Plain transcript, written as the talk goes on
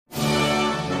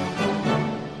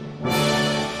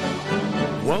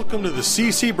Welcome to the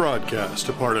CC Broadcast,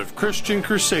 a part of Christian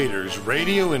Crusaders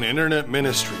Radio and Internet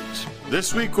Ministries.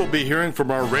 This week we'll be hearing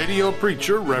from our radio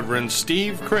preacher, Reverend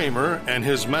Steve Kramer, and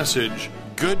his message,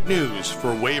 Good News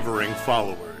for Wavering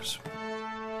Followers.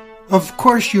 Of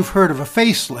course you've heard of a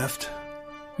facelift.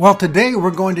 Well, today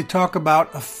we're going to talk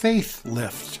about a faith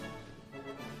lift.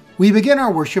 We begin our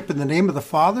worship in the name of the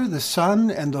Father, the Son,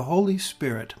 and the Holy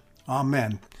Spirit.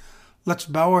 Amen. Let's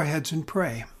bow our heads and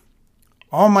pray.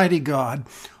 Almighty God,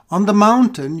 on the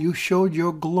mountain you showed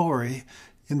your glory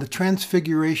in the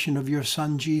transfiguration of your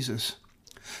Son Jesus.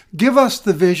 Give us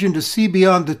the vision to see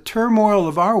beyond the turmoil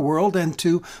of our world and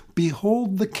to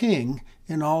behold the King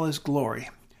in all his glory.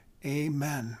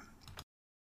 Amen.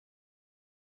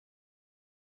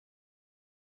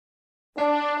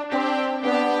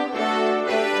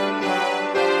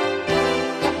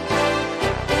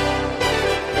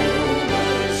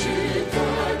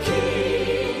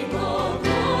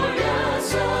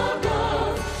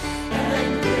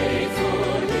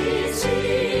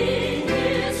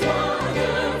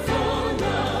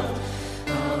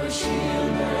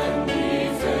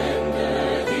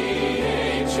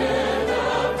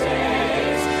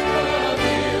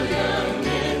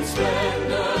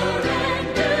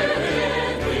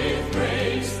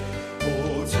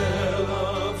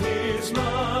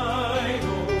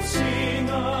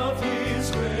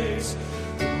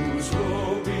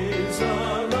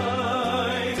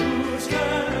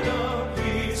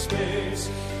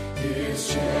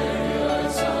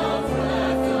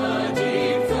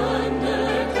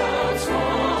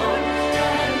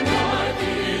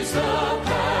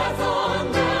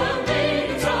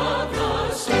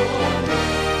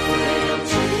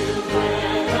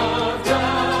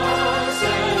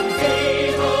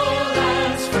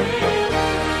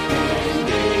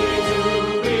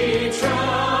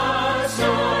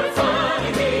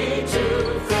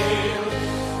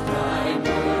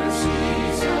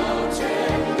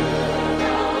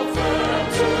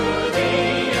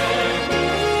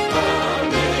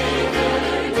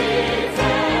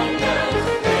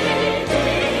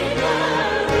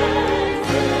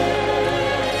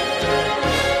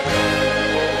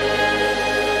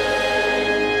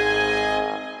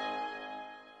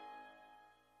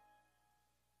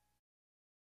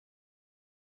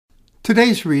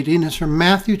 Today's reading is from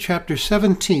Matthew chapter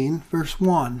 17, verse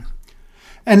 1.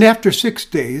 And after 6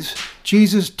 days,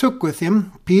 Jesus took with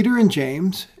him Peter and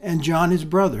James and John his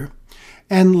brother,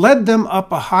 and led them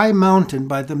up a high mountain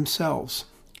by themselves.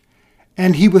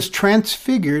 And he was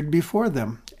transfigured before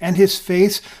them, and his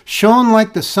face shone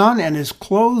like the sun, and his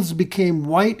clothes became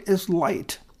white as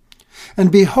light.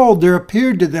 And behold, there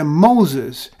appeared to them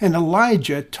Moses and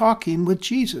Elijah talking with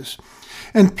Jesus.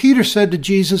 And Peter said to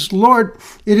Jesus, Lord,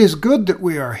 it is good that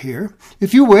we are here.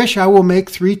 If you wish, I will make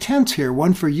 3 tents here,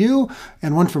 one for you,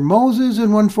 and one for Moses,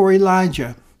 and one for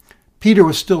Elijah. Peter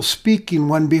was still speaking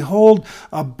when, behold,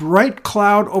 a bright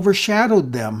cloud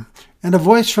overshadowed them. And a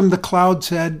voice from the cloud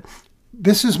said,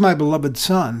 This is my beloved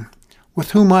Son,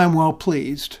 with whom I am well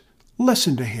pleased.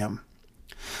 Listen to him.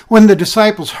 When the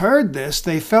disciples heard this,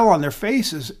 they fell on their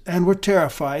faces and were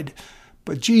terrified.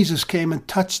 But Jesus came and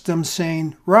touched them,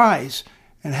 saying, Rise,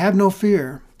 and have no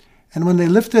fear. And when they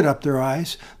lifted up their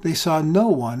eyes, they saw no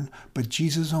one but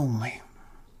Jesus only.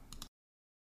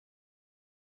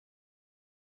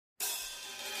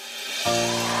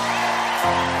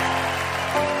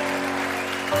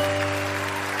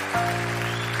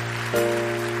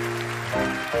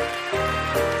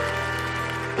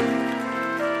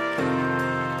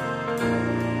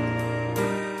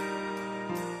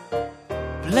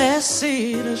 Blessed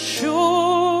assurance,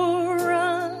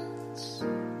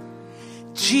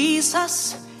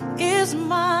 Jesus is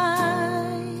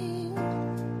mine.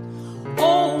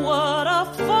 Oh, what a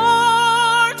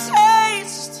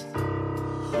foretaste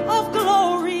of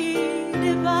glory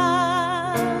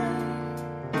divine,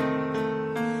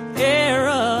 heir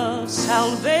of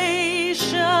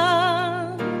salvation,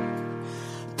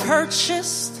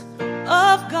 purchased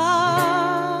of God,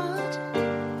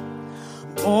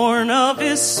 born of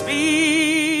his Spirit,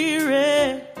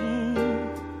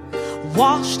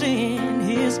 washed in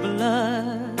his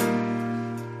blood.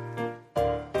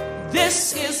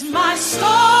 This is my story.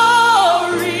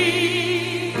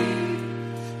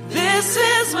 This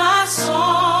is my song,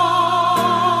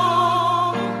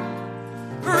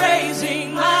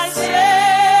 praising my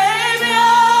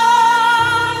Savior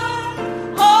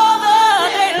all the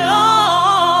day long.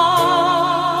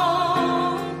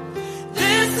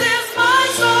 This is my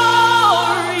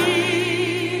story.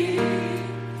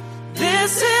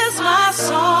 This is my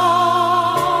song,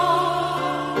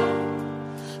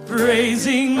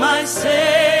 praising my Savior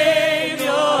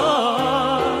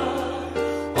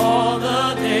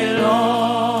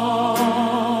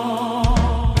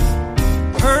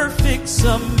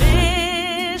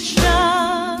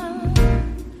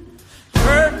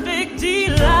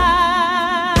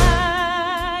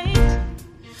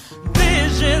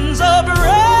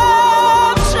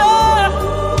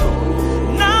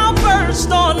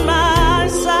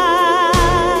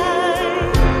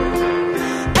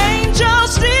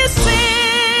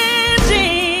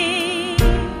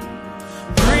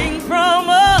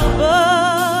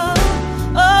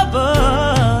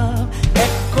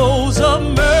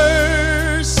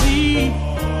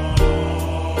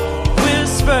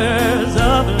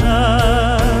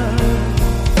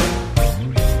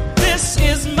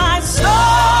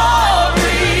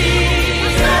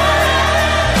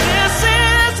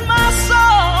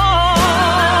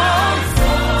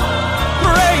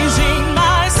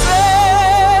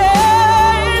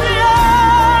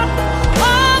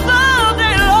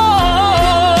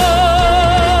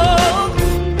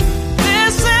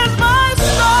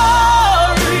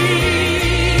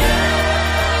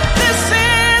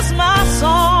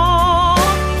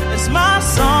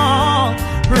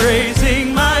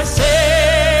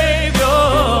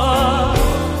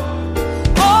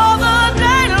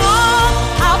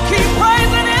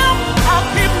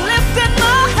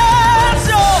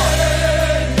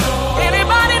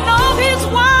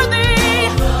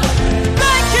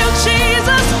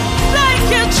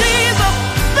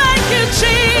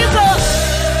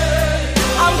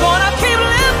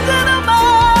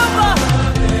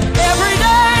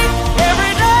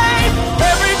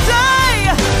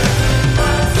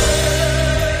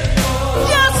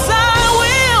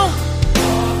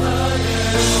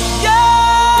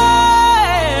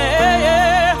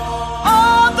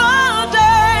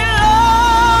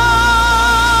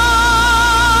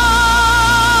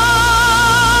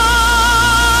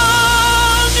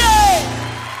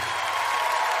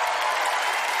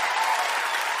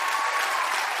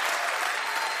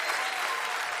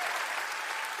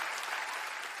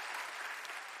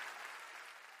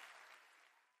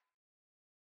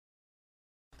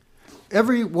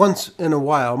Every once in a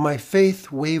while, my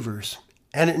faith wavers,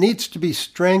 and it needs to be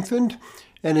strengthened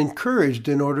and encouraged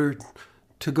in order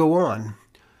to go on.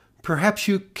 Perhaps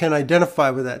you can identify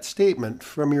with that statement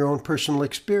from your own personal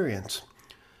experience.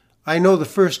 I know the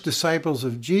first disciples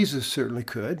of Jesus certainly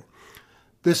could.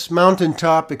 This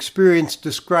mountaintop experience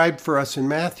described for us in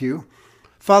Matthew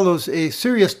follows a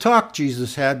serious talk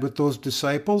Jesus had with those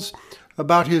disciples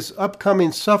about his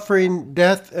upcoming suffering,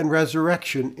 death, and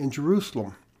resurrection in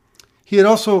Jerusalem. He had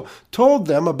also told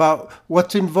them about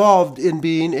what's involved in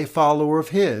being a follower of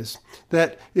his,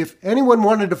 that if anyone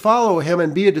wanted to follow him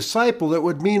and be a disciple, it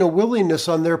would mean a willingness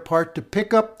on their part to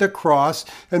pick up their cross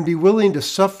and be willing to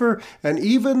suffer and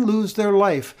even lose their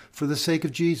life for the sake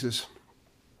of Jesus.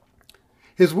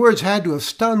 His words had to have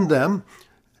stunned them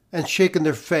and shaken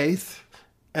their faith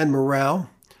and morale.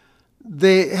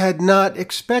 They had not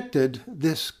expected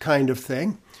this kind of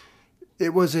thing.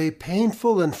 It was a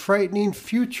painful and frightening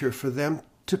future for them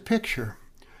to picture.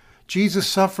 Jesus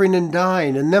suffering and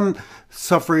dying, and them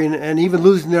suffering and even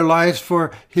losing their lives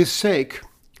for his sake.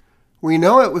 We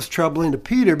know it was troubling to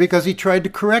Peter because he tried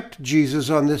to correct Jesus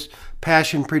on this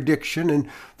passion prediction and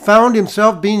found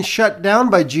himself being shut down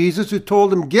by Jesus, who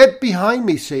told him, "Get behind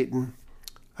me, Satan."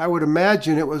 I would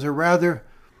imagine it was a rather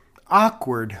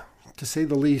awkward, to say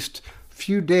the least,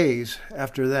 few days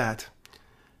after that.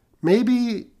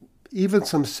 Maybe even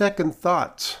some second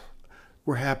thoughts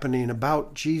were happening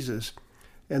about Jesus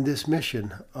and this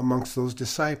mission amongst those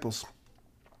disciples.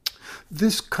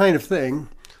 This kind of thing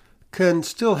can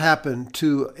still happen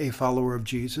to a follower of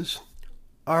Jesus.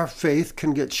 Our faith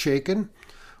can get shaken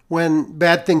when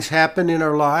bad things happen in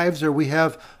our lives, or we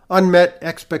have unmet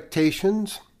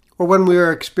expectations, or when we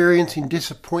are experiencing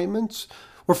disappointments,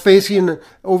 or facing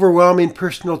overwhelming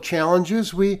personal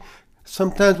challenges. We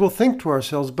sometimes will think to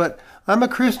ourselves, but I'm a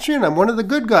Christian, I'm one of the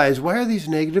good guys. Why are these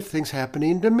negative things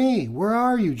happening to me? Where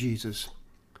are you, Jesus?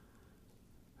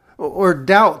 Or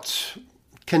doubts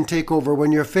can take over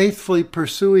when you're faithfully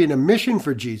pursuing a mission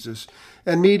for Jesus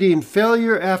and meeting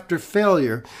failure after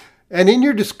failure. And in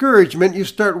your discouragement, you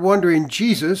start wondering,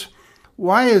 Jesus,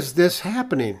 why is this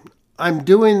happening? I'm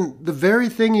doing the very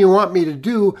thing you want me to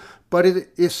do, but it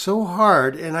is so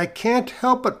hard, and I can't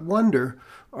help but wonder,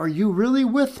 are you really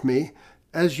with me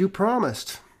as you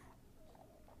promised?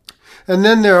 And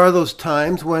then there are those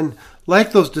times when,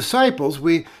 like those disciples,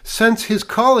 we sense his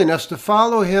calling us to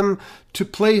follow him to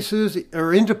places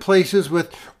or into places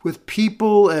with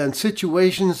people and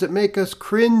situations that make us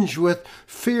cringe with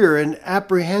fear and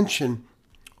apprehension.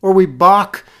 Or we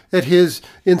balk at his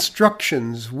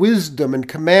instructions, wisdom, and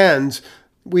commands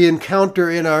we encounter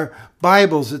in our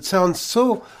Bibles. It sounds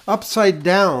so upside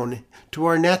down to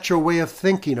our natural way of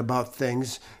thinking about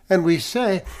things. And we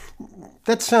say,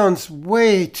 that sounds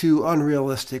way too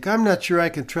unrealistic. I'm not sure I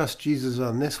can trust Jesus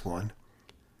on this one.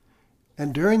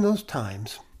 And during those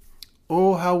times,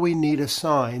 oh, how we need a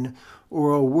sign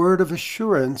or a word of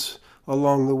assurance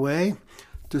along the way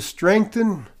to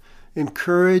strengthen,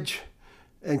 encourage,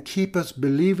 and keep us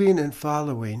believing and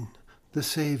following the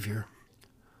Savior.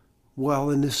 Well,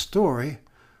 in this story,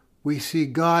 we see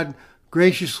God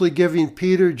graciously giving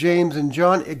Peter, James, and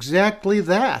John exactly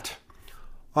that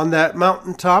on that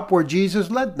mountaintop where Jesus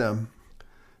led them.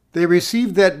 They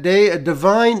received that day a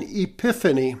divine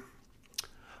epiphany,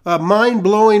 a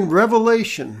mind-blowing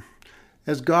revelation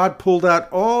as God pulled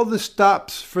out all the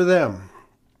stops for them.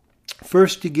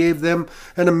 First, he gave them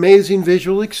an amazing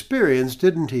visual experience,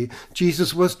 didn't he?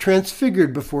 Jesus was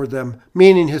transfigured before them,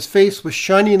 meaning his face was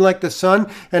shining like the sun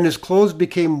and his clothes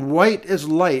became white as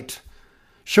light,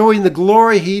 showing the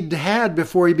glory he'd had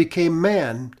before he became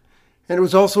man. And it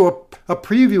was also a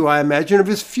preview, I imagine, of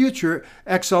his future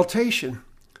exaltation.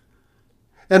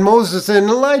 And Moses and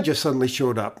Elijah suddenly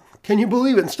showed up. Can you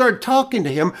believe it? And started talking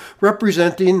to him,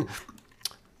 representing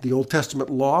the Old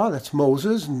Testament law, that's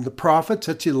Moses, and the prophets,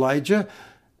 that's Elijah,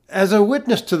 as a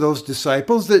witness to those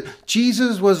disciples that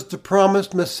Jesus was the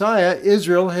promised Messiah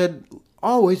Israel had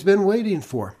always been waiting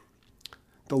for.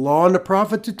 The law and the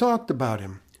prophets had talked about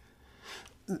him.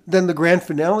 Then the grand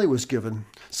finale was given.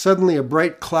 Suddenly a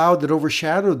bright cloud that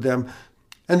overshadowed them.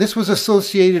 And this was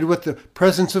associated with the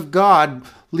presence of God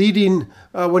leading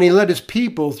when he led his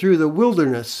people through the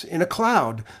wilderness in a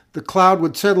cloud. The cloud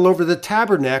would settle over the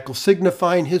tabernacle,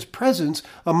 signifying his presence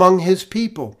among his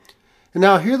people. And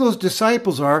now here those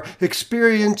disciples are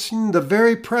experiencing the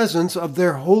very presence of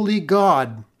their holy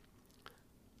God.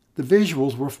 The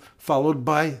visuals were followed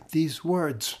by these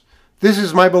words. This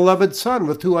is my beloved Son,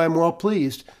 with whom I am well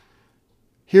pleased.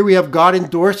 Here we have God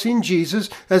endorsing Jesus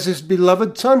as his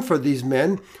beloved Son for these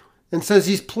men and says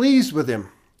he's pleased with him.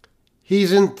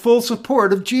 He's in full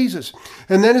support of Jesus.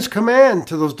 And then his command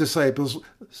to those disciples,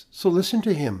 so listen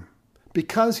to him,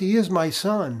 because he is my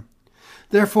son.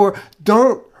 Therefore,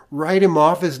 don't write him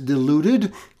off as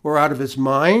deluded or out of his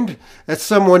mind, as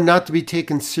someone not to be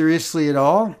taken seriously at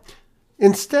all.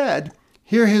 Instead,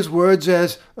 hear his words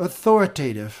as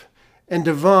authoritative and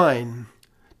divine,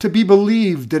 to be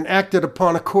believed and acted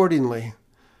upon accordingly.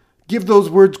 Give those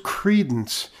words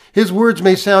credence. His words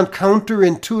may sound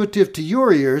counterintuitive to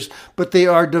your ears, but they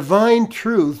are divine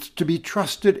truths to be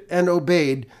trusted and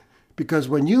obeyed, because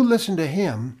when you listen to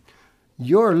him,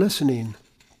 you're listening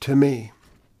to me.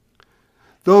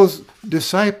 Those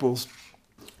disciples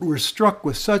were struck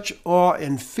with such awe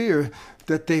and fear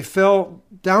that they fell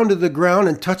down to the ground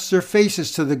and touched their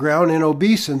faces to the ground in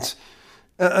obeisance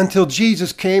until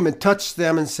Jesus came and touched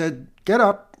them and said, "Get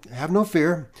up, have no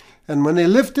fear." And when they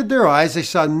lifted their eyes, they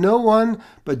saw no one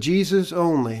but Jesus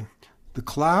only. The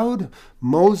cloud,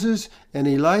 Moses, and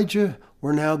Elijah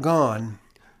were now gone.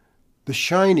 The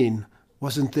shining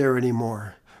wasn't there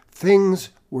anymore. Things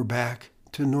were back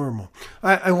to normal.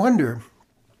 I wonder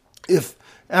if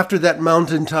after that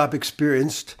mountaintop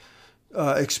experience,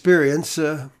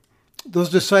 those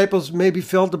disciples maybe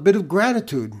felt a bit of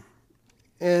gratitude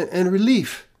and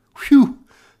relief. Whew!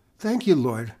 Thank you,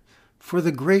 Lord, for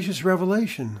the gracious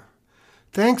revelation.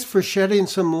 Thanks for shedding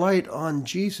some light on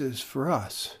Jesus for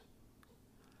us.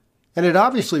 And it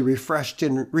obviously refreshed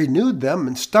and renewed them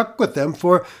and stuck with them,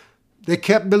 for they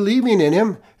kept believing in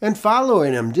him and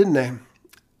following him, didn't they?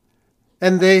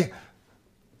 And they,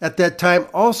 at that time,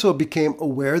 also became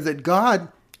aware that God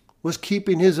was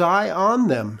keeping his eye on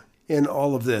them in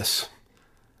all of this.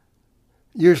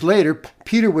 Years later,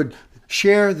 Peter would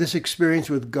share this experience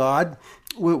with God,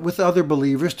 with other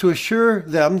believers, to assure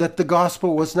them that the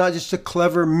gospel was not just a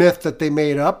clever myth that they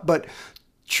made up, but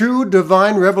true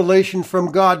divine revelation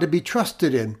from God to be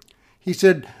trusted in. He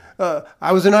said,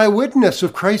 I was an eyewitness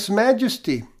of Christ's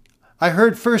majesty. I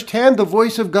heard firsthand the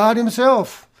voice of God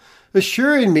himself,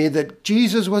 assuring me that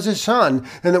Jesus was his son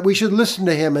and that we should listen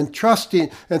to him and trust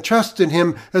in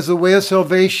him as the way of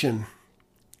salvation.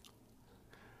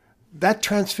 That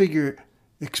transfigure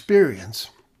experience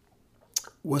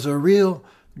was a real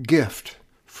gift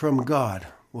from God,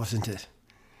 wasn't it?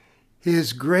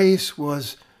 His grace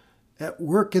was at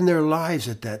work in their lives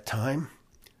at that time.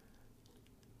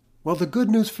 Well, the good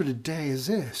news for today is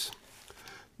this.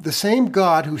 The same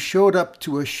God who showed up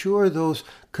to assure those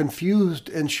confused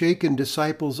and shaken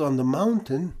disciples on the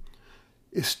mountain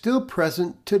is still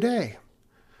present today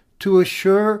to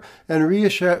assure and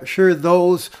reassure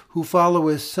those who follow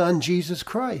his Son, Jesus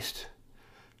Christ.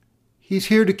 He's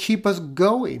here to keep us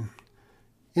going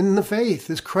in the faith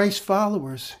as Christ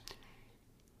followers.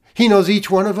 He knows each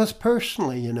one of us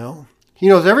personally, you know. He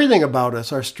knows everything about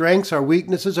us, our strengths, our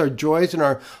weaknesses, our joys, and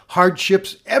our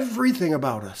hardships, everything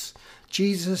about us.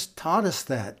 Jesus taught us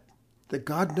that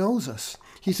God knows us.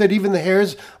 He said even the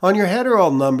hairs on your head are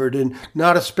all numbered, and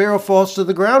not a sparrow falls to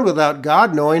the ground without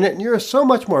God knowing it, and you're so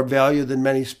much more valuable than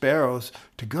many sparrows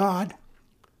to God.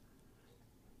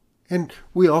 And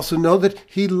we also know that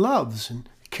he loves and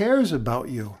cares about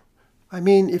you. I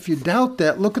mean, if you doubt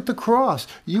that, look at the cross.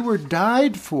 You were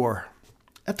died for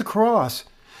at the cross.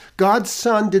 God's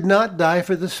Son did not die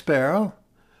for the sparrow,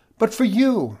 but for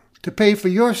you, to pay for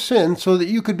your sin so that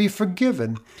you could be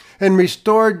forgiven and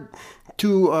restored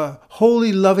to a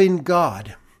holy, loving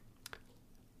God.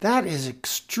 That is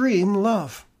extreme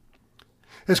love.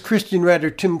 As Christian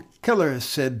writer Tim Keller has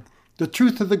said, the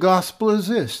truth of the gospel is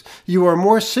this: you are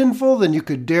more sinful than you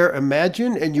could dare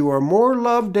imagine, and you are more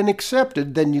loved and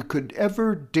accepted than you could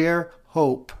ever dare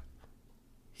hope.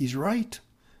 He's right.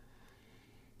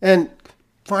 And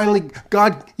finally,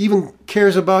 God even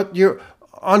cares about your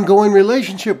ongoing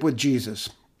relationship with Jesus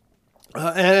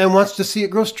and wants to see it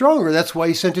grow stronger. That's why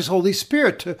he sent his Holy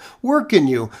Spirit to work in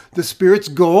you. The Spirit's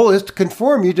goal is to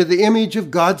conform you to the image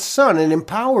of God's Son and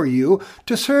empower you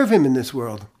to serve him in this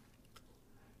world.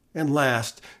 And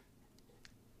last,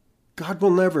 God will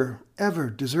never, ever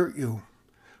desert you.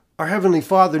 Our Heavenly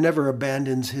Father never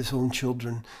abandons his own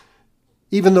children,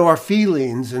 even though our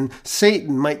feelings and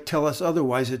Satan might tell us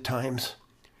otherwise at times.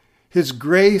 His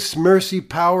grace, mercy,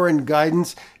 power, and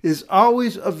guidance is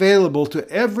always available to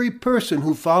every person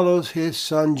who follows his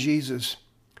Son, Jesus.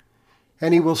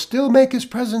 And he will still make his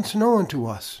presence known to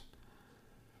us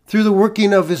through the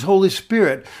working of his Holy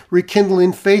Spirit,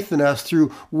 rekindling faith in us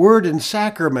through word and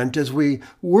sacrament as we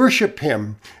worship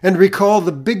him and recall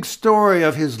the big story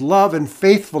of his love and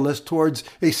faithfulness towards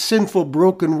a sinful,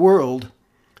 broken world.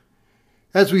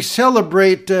 As we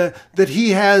celebrate that he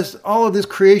has all of his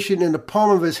creation in the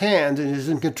palm of his hand and is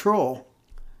in control.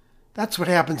 That's what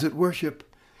happens at worship.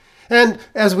 And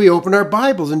as we open our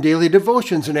Bibles and daily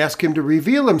devotions and ask Him to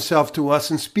reveal Himself to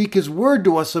us and speak His word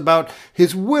to us about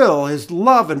His will, His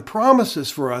love, and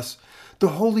promises for us, the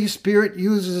Holy Spirit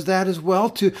uses that as well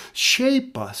to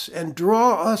shape us and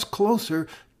draw us closer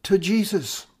to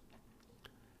Jesus.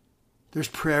 There's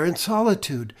prayer in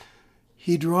solitude.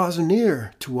 He draws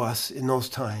near to us in those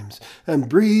times and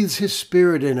breathes His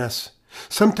Spirit in us.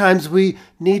 Sometimes we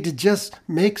need to just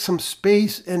make some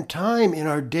space and time in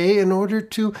our day in order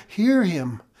to hear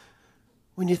Him.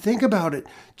 When you think about it,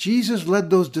 Jesus led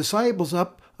those disciples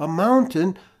up a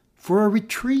mountain for a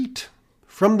retreat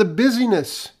from the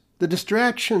busyness, the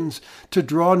distractions, to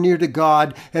draw near to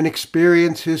God and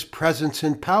experience His presence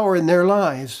and power in their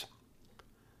lives.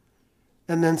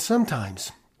 And then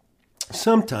sometimes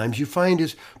you find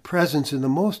His presence in the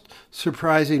most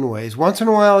surprising ways. Once in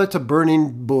a while, it's a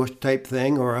burning bush type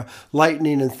thing or a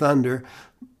lightning and thunder.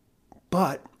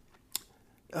 But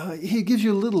He gives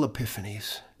you little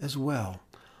epiphanies as well,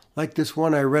 like this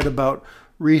one I read about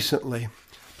recently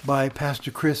by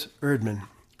Pastor Chris Erdman.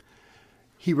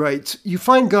 He writes, "You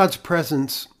find God's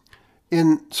presence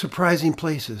in surprising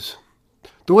places.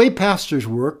 The way pastors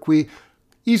work, we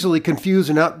easily confuse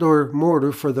an outdoor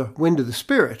mortar for the wind of the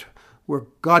Spirit. We're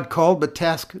God-called but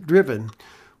task-driven.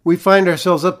 We find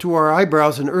ourselves up to our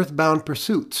eyebrows in earthbound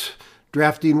pursuits,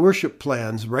 drafting worship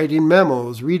plans, writing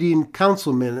memos, reading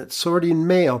council minutes, sorting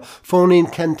mail, phoning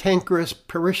cantankerous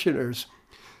parishioners.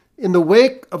 In the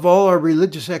wake of all our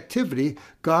religious activity,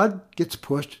 God gets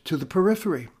pushed to the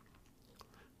periphery.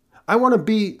 I want to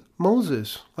be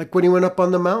Moses, like when he went up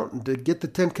on the mountain to get the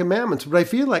 10 Commandments, but I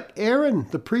feel like Aaron,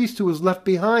 the priest who was left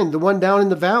behind, the one down in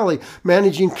the valley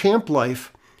managing camp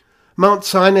life. Mount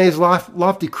Sinai's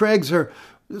lofty crags are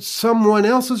someone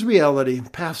else's reality.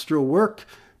 Pastoral work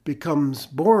becomes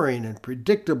boring and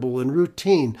predictable and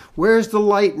routine. Where's the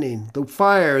lightning, the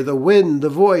fire, the wind, the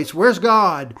voice? Where's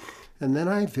God?" And then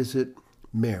I visit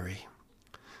Mary.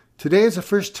 Today is the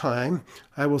first time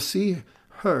I will see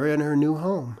her in her new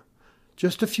home.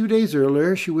 Just a few days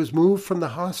earlier, she was moved from the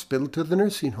hospital to the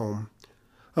nursing home.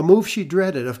 A move she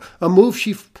dreaded, a move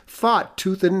she fought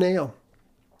tooth and nail.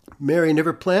 Mary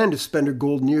never planned to spend her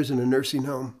golden years in a nursing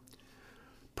home.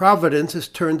 Providence has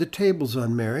turned the tables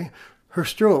on Mary. Her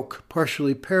stroke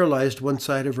partially paralyzed one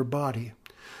side of her body.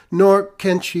 Nor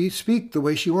can she speak the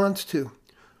way she wants to.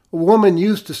 A woman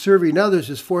used to serving others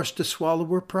is forced to swallow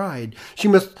her pride. She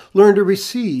must learn to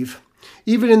receive.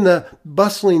 Even in the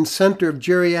bustling center of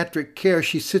geriatric care,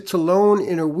 she sits alone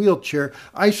in her wheelchair,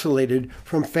 isolated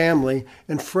from family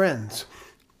and friends.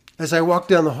 As I walk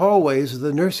down the hallways of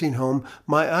the nursing home,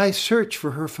 my eyes search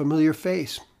for her familiar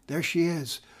face. There she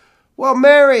is. "Well,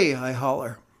 Mary," I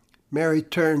holler. Mary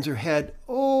turns her head.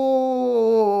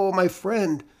 "Oh, my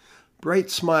friend." Bright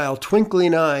smile,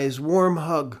 twinkling eyes, warm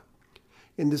hug.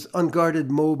 In this unguarded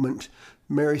moment,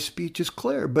 Mary's speech is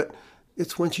clear, but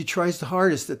it's when she tries the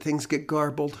hardest that things get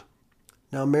garbled.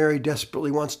 Now Mary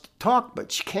desperately wants to talk,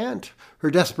 but she can't.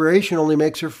 Her desperation only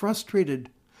makes her frustrated.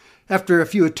 After a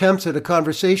few attempts at a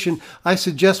conversation, I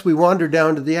suggest we wander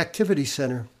down to the activity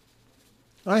center.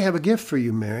 "I have a gift for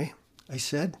you, Mary," I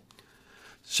said.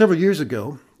 Several years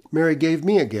ago, Mary gave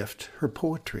me a gift, her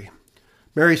poetry.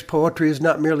 Mary's poetry is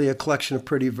not merely a collection of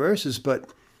pretty verses, but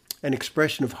an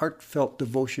expression of heartfelt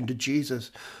devotion to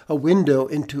Jesus, a window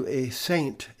into a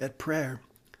saint at prayer.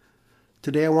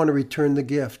 Today I want to return the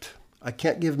gift. I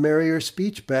can't give Mary her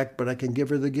speech back, but I can give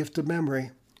her the gift of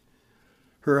memory.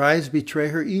 Her eyes betray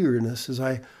her eagerness as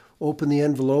I open the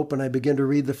envelope and I begin to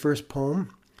read the first poem.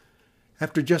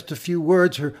 After just a few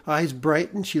words, her eyes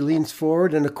brighten, she leans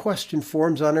forward, and a question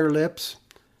forms on her lips.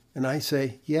 And I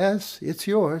say, "Yes, it's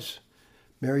yours."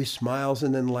 Mary smiles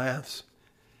and then laughs.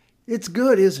 "It's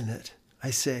good, isn't it?"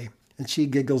 I say, and she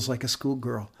giggles like a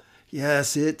schoolgirl.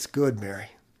 "Yes, it's good,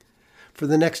 Mary." For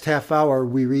the next half hour,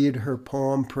 we read her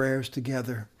poem prayers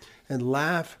together and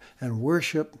laugh and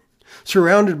worship.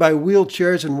 Surrounded by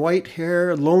wheelchairs and white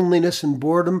hair, loneliness and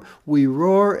boredom, we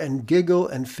roar and giggle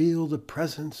and feel the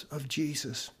presence of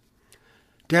Jesus.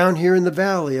 Down here in the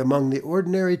valley, among the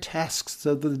ordinary tasks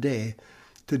of the day,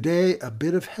 today a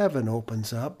bit of heaven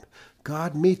opens up.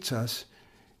 God meets us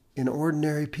in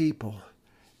ordinary people,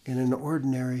 in an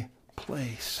ordinary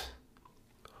place.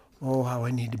 Oh, how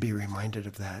I need to be reminded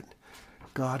of that.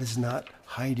 God is not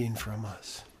hiding from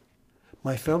us.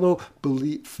 My fellow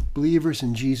believers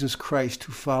in Jesus Christ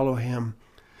who follow him,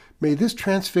 may this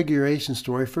transfiguration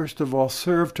story first of all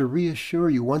serve to reassure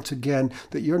you once again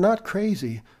that you're not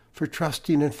crazy for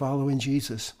trusting and following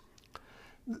Jesus.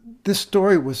 This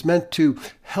story was meant to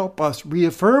help us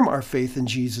reaffirm our faith in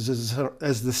Jesus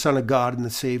as the Son of God and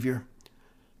the Savior.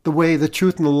 the way, the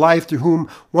truth, and the life, through whom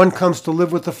one comes to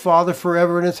live with the Father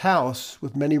forever in his house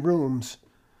with many rooms.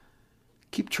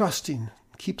 Keep trusting,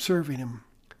 keep serving him.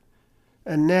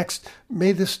 And next,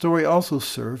 may this story also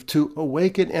serve to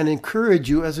awaken and encourage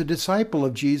you as a disciple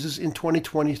of Jesus in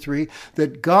 2023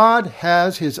 that God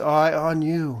has his eye on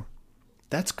you.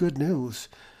 That's good news.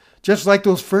 Just like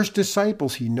those first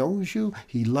disciples, he knows you,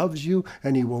 he loves you,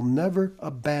 and he will never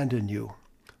abandon you.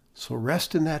 So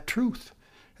rest in that truth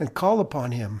and call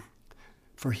upon him,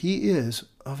 for he is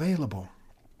available.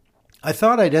 I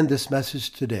thought I'd end this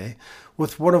message today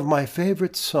with one of my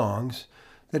favorite songs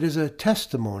that is a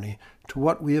testimony to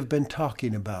what we have been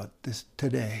talking about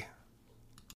today.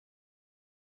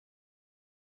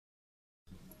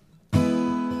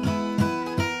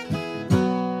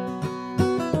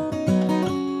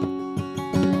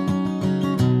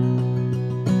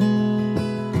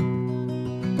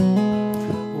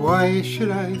 Why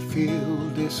should I feel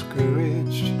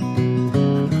discouraged?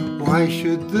 Why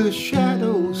should the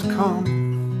shadows come?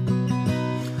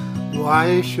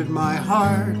 Why should my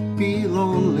heart be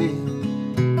lonely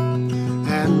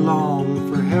and long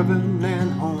for heaven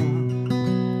and home?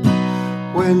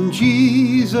 When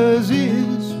Jesus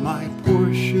is my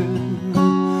portion,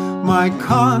 my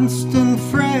constant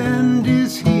friend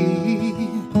is he.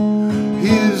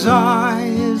 His eye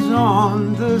is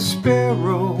on the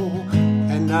sparrow,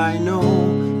 and I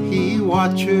know he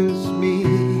watches me.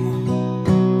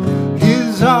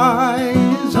 His eye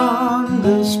is on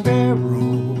the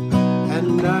sparrow,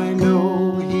 and I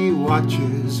know he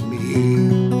watches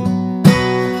me.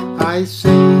 I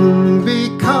sing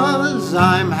because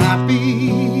I'm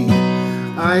happy.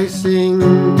 I sing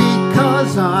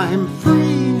because I'm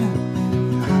free.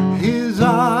 His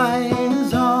eye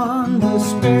is on the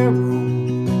sparrow,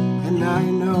 and I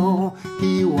know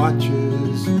he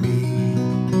watches me.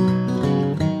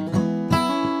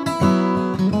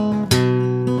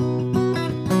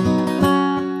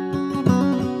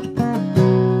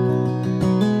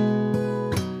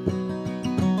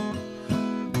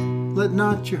 Let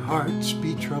not your hearts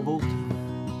be troubled.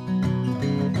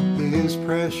 His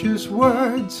precious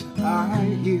words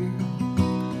I hear,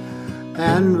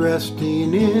 and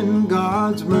resting in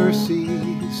God's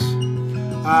mercies,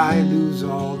 I lose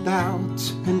all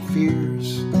doubts and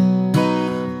fears.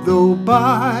 Though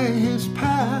by his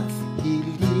path he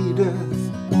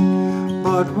leadeth,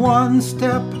 but one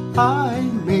step I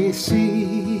may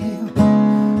see.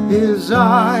 His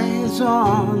eye is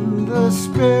on the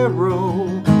sparrow,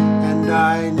 and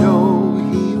I know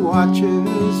he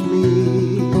watches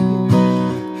me.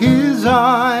 His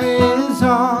eye is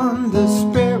on the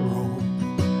sparrow,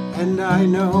 and I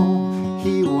know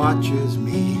he watches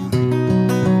me.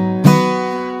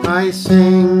 I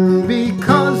sing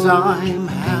because I'm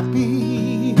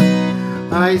happy.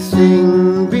 I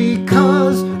sing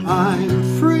because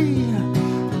I'm free.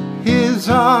 His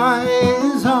eye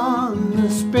is on the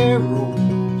sparrow,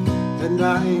 and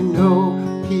I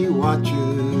know he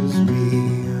watches me.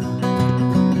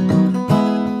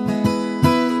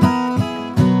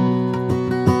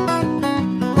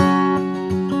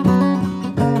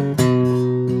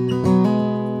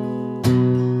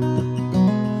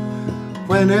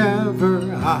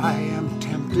 Whenever I am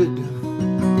tempted,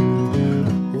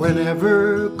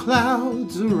 whenever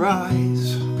clouds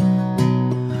arise,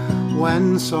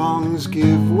 when songs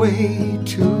give way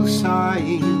to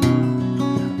sighing,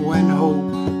 when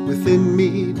hope within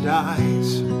me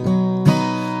dies,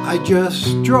 I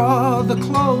just draw the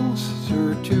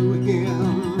closer to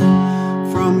him.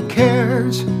 From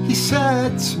cares he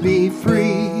sets me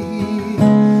free.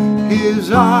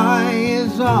 His eye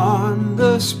is on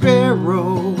the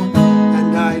sparrow,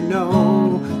 and I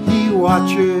know he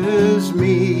watches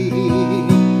me.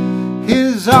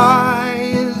 His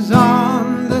eye is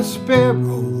on the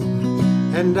sparrow,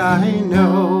 and I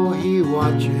know he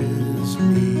watches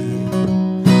me.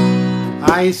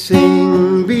 I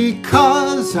sing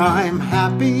because I'm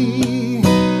happy.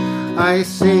 I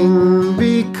sing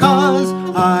because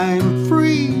I'm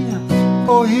free.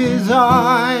 Oh, his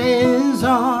eye is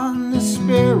on the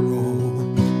sparrow,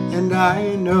 and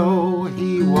I know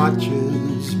he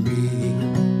watches me.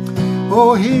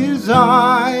 Oh, his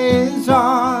eye is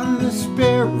on the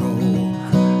sparrow,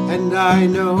 and I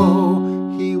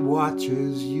know he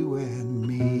watches you and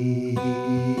me.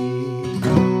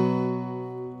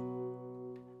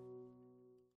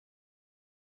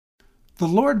 The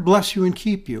Lord bless you and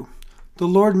keep you. The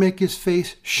Lord make his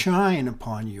face shine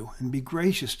upon you and be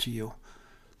gracious to you.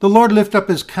 The Lord lift up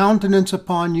his countenance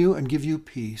upon you and give you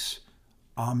peace.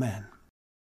 Amen.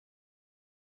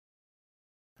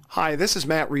 Hi, this is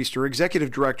Matt Reister,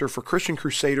 Executive Director for Christian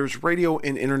Crusaders Radio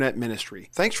and Internet Ministry.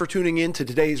 Thanks for tuning in to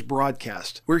today's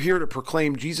broadcast. We're here to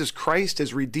proclaim Jesus Christ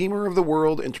as Redeemer of the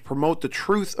world and to promote the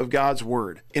truth of God's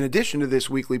Word. In addition to this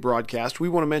weekly broadcast, we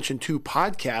want to mention 2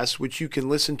 podcasts which you can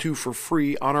listen to for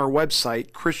free on our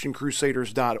website,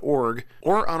 ChristianCrusaders.org,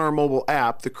 or on our mobile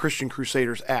app, the Christian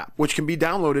Crusaders app, which can be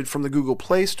downloaded from the Google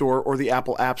Play Store or the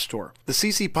Apple App Store. The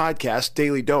CC Podcast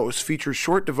Daily Dose features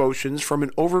short devotions from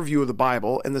an overview of the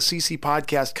Bible, and the CC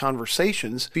Podcast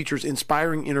Conversations features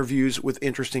inspiring interviews with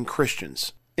interesting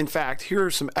Christians. In fact, here are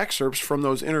some excerpts from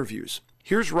those interviews.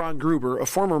 Here's Ron Gruber, a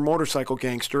former motorcycle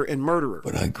gangster and murderer.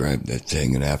 But I grabbed that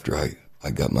thing, and after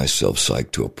I got myself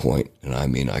psyched to a point, and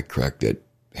I cracked that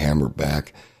hammer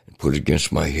back and put it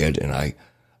against my head, and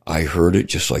I heard it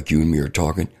just like you and me are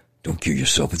talking. Don't kill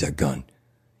yourself with that gun.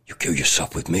 You kill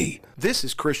yourself with me. This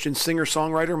is Christian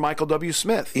singer-songwriter Michael W.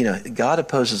 Smith. You know, God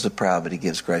opposes the proud, but he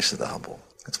gives grace to the humble.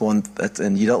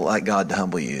 And you don't like God to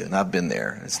humble you, and I've been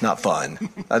there. It's not fun.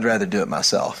 I'd rather do it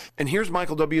myself. And here's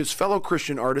Michael W.'s fellow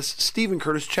Christian artist, Stephen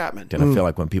Curtis Chapman. And I feel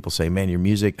like when people say, man, your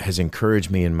music has encouraged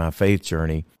me in my faith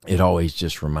journey, it always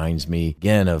just reminds me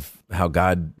again of how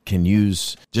God can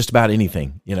use just about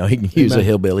anything. You know, he can use a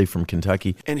hillbilly from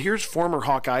Kentucky. And here's former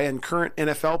Hawkeye and current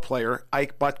NFL player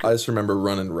Ike Butker. I just remember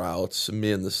running routes.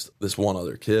 Me and this one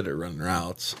other kid are running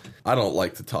routes. I don't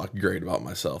like to talk great about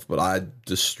myself, but I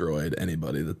destroyed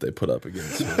anybody that they put up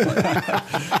against me.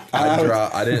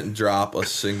 I didn't drop a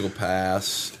single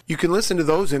pass. You can listen to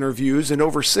those interviews and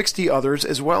over 60 others,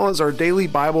 as well as our daily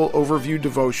Bible overview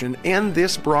devotion and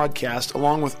this broadcast,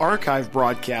 along with archive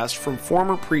broadcasts from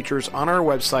former preachers on our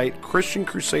website,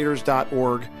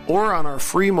 ChristianCrusaders.org, or on our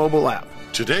free mobile app.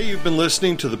 Today you've been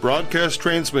listening to the broadcast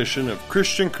transmission of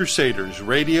Christian Crusaders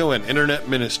Radio and Internet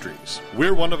Ministries.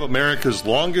 We're one of America's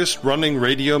longest-running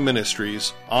radio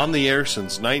ministries, on the air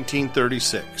since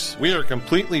 1936. We are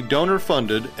completely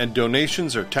donor-funded, and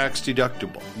donations are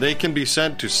tax-deductible. They can be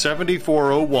sent to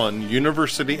 7401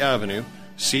 University Avenue,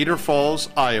 Cedar Falls,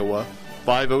 Iowa,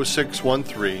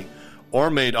 50613, or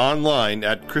made online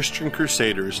at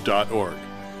ChristianCrusaders.org.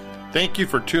 Thank you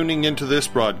for tuning into this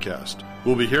broadcast.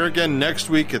 We'll be here again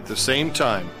next week at the same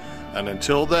time, and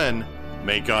until then,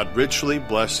 may God richly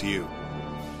bless you.